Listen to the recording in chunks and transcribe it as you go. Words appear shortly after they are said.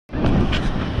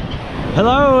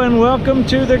Hello and welcome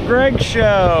to the Greg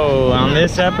Show. On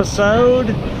this episode,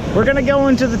 we're gonna go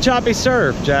into the choppy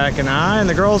surf. Jack and I and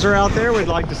the girls are out there. We'd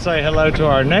like to say hello to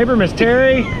our neighbor, Miss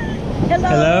Terry. Hello.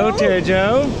 Hello, Terry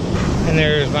Joe. And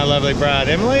there's my lovely bride,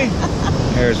 Emily.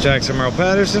 There's Jackson Merle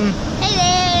Patterson. Hey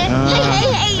there.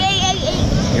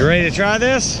 Hey. You ready to try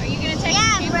this? Are you gonna take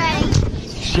I'm ready.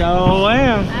 Show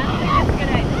am. Good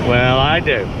idea. Well, I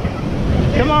do.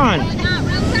 Come on. Not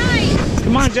real tight.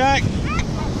 Come on, Jack.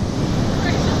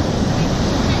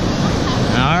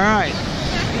 All right.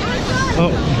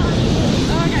 Oh,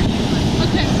 Okay.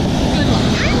 Good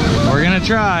luck. we're gonna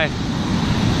try.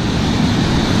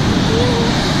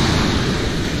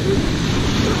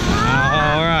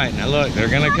 All right. Now look, they're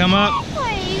gonna come up.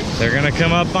 They're gonna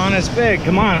come up on us big.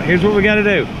 Come on. Here's what we gotta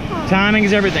do. Timing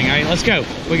is everything. All right, let's go.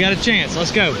 We got a chance.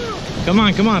 Let's go. Come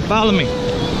on. Follow me.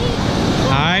 All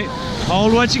right.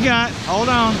 Hold what you got. Hold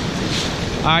on.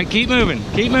 All right. Keep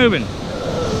moving.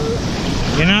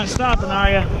 You're not stopping, are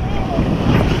you?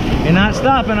 You're not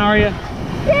stopping, are you?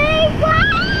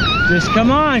 Just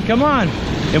come on.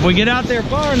 If we get out there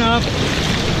far enough,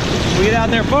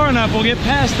 we'll get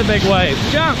past the big wave.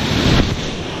 Jump.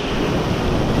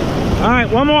 All right,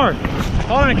 one more.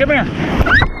 Hold on, come here.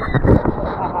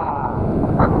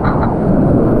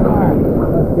 All right,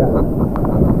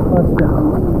 let's go.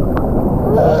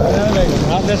 Another big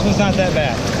one. Oh, this one's not that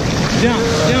bad. Jump.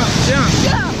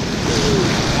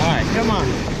 All right, come on.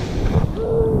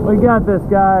 We got this,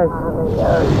 guys.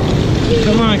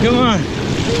 Come on. Come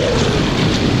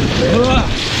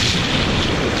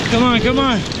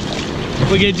on.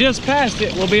 If we get just past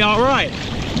it, we'll be all right.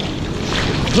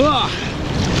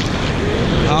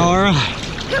 All right.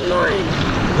 Come on.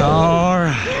 All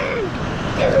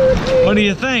right. What do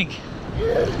you think?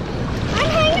 I'm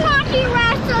hanging on to your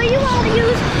rod so you won't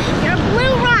use your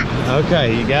blue rod. Okay,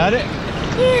 you got it?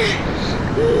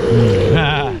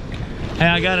 Hey,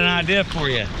 I got an idea for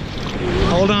you.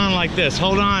 Hold on like this.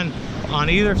 Hold on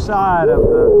either side of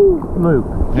the loop.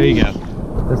 There you go.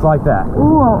 Just like that.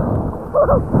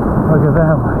 Look at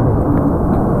that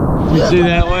wave. You see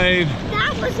that wave?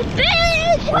 That was a big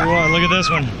one. Whoa, look at this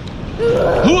one.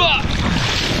 Whoa.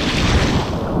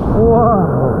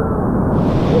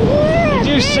 Did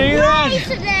you see that?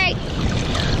 Today.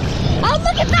 Oh,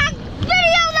 look at that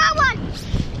video, that one.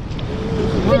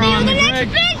 We're on The the next Greg.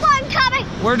 big one coming.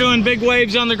 We're doing Big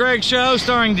Waves on the Greg Show,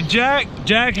 starring Jack.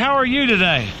 Jack, how are you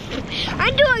today?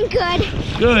 I'm doing good.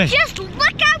 Good. Just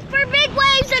look out for big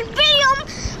waves and video them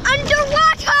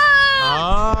underwater. I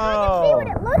can see what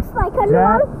it looks like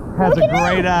Jack underwater. has a Look at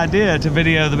great idea to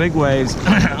video the big waves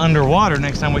underwater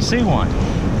next time we see one.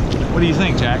 What do you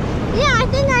think, Jack? Yeah, I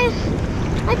think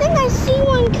I see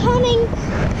one coming.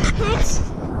 Next.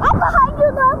 I'm behind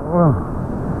you,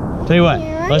 though. Tell you what,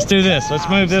 Here let's it do this. Let's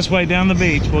move this way down the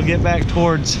beach. We'll get back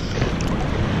towards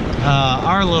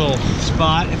our little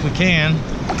spot if we can.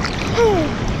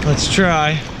 Let's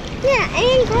try. Yeah,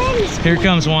 and Granny's. Here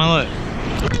comes one, look.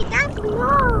 Wait, that's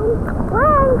Mom. We're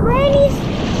on Granny's.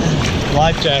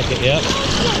 Life jacket, yep.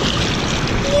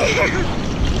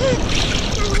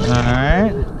 All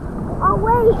right. Oh,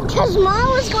 wait, because Mom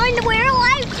was going to wear a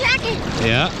life jacket.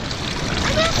 Yeah.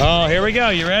 Oh, here we go.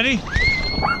 You ready?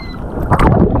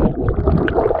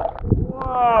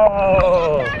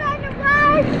 Whoa. Not on the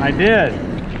ride. I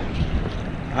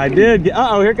did.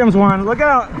 Uh-oh, here comes one. Look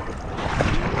out.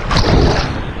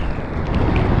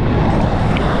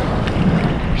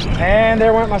 And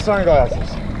there went my sunglasses.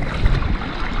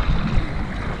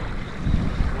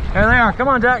 There they are. Come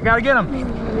on, Jack. Gotta get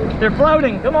them. They're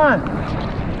floating. Come on.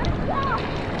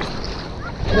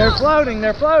 They're floating.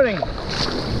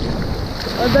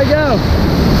 Where'd they go?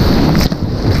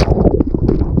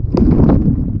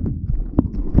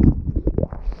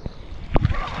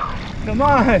 Come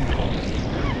on.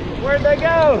 Where'd they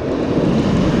go?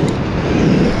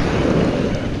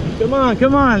 Come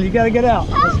on. You gotta get out.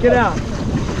 Let's get out.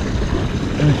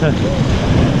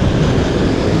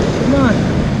 Come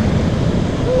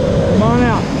on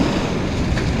out.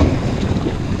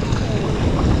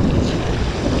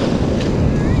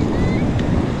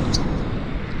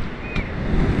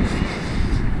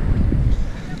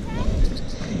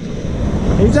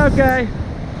 He's okay.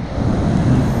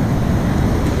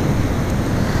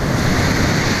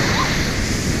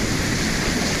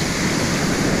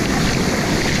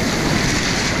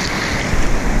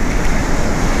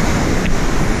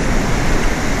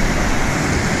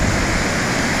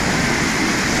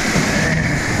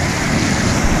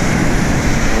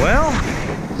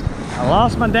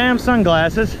 Lost my damn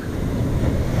sunglasses.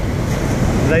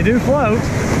 They do float,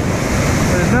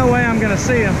 but there's no way I'm gonna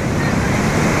see them.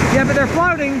 Yeah, but they're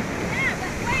floating. Yeah,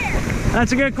 but where?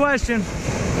 That's a good question.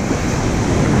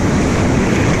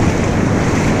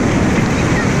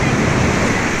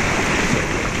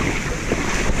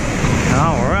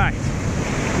 All right.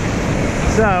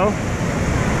 So,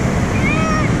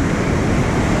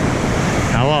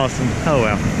 how awesome. Oh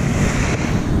well.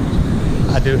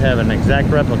 I do have an exact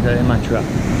replica in my truck.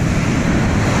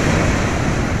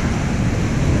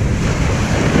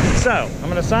 So, I'm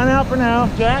gonna sign out for now.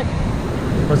 Jack,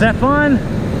 was that fun?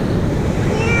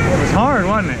 Yeah. It was hard,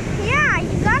 wasn't it? Yeah,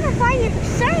 you gotta find your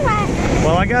sunglasses.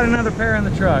 Well, I got another pair in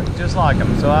the truck, just like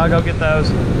them, so I'll go get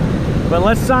those. But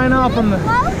let's sign off on the...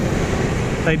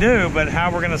 They do, but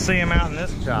how we're gonna see them out in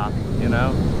this shop, you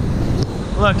know?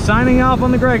 Look, signing off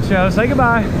on the Greg Show. Say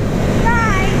goodbye.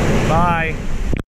 Bye. Bye.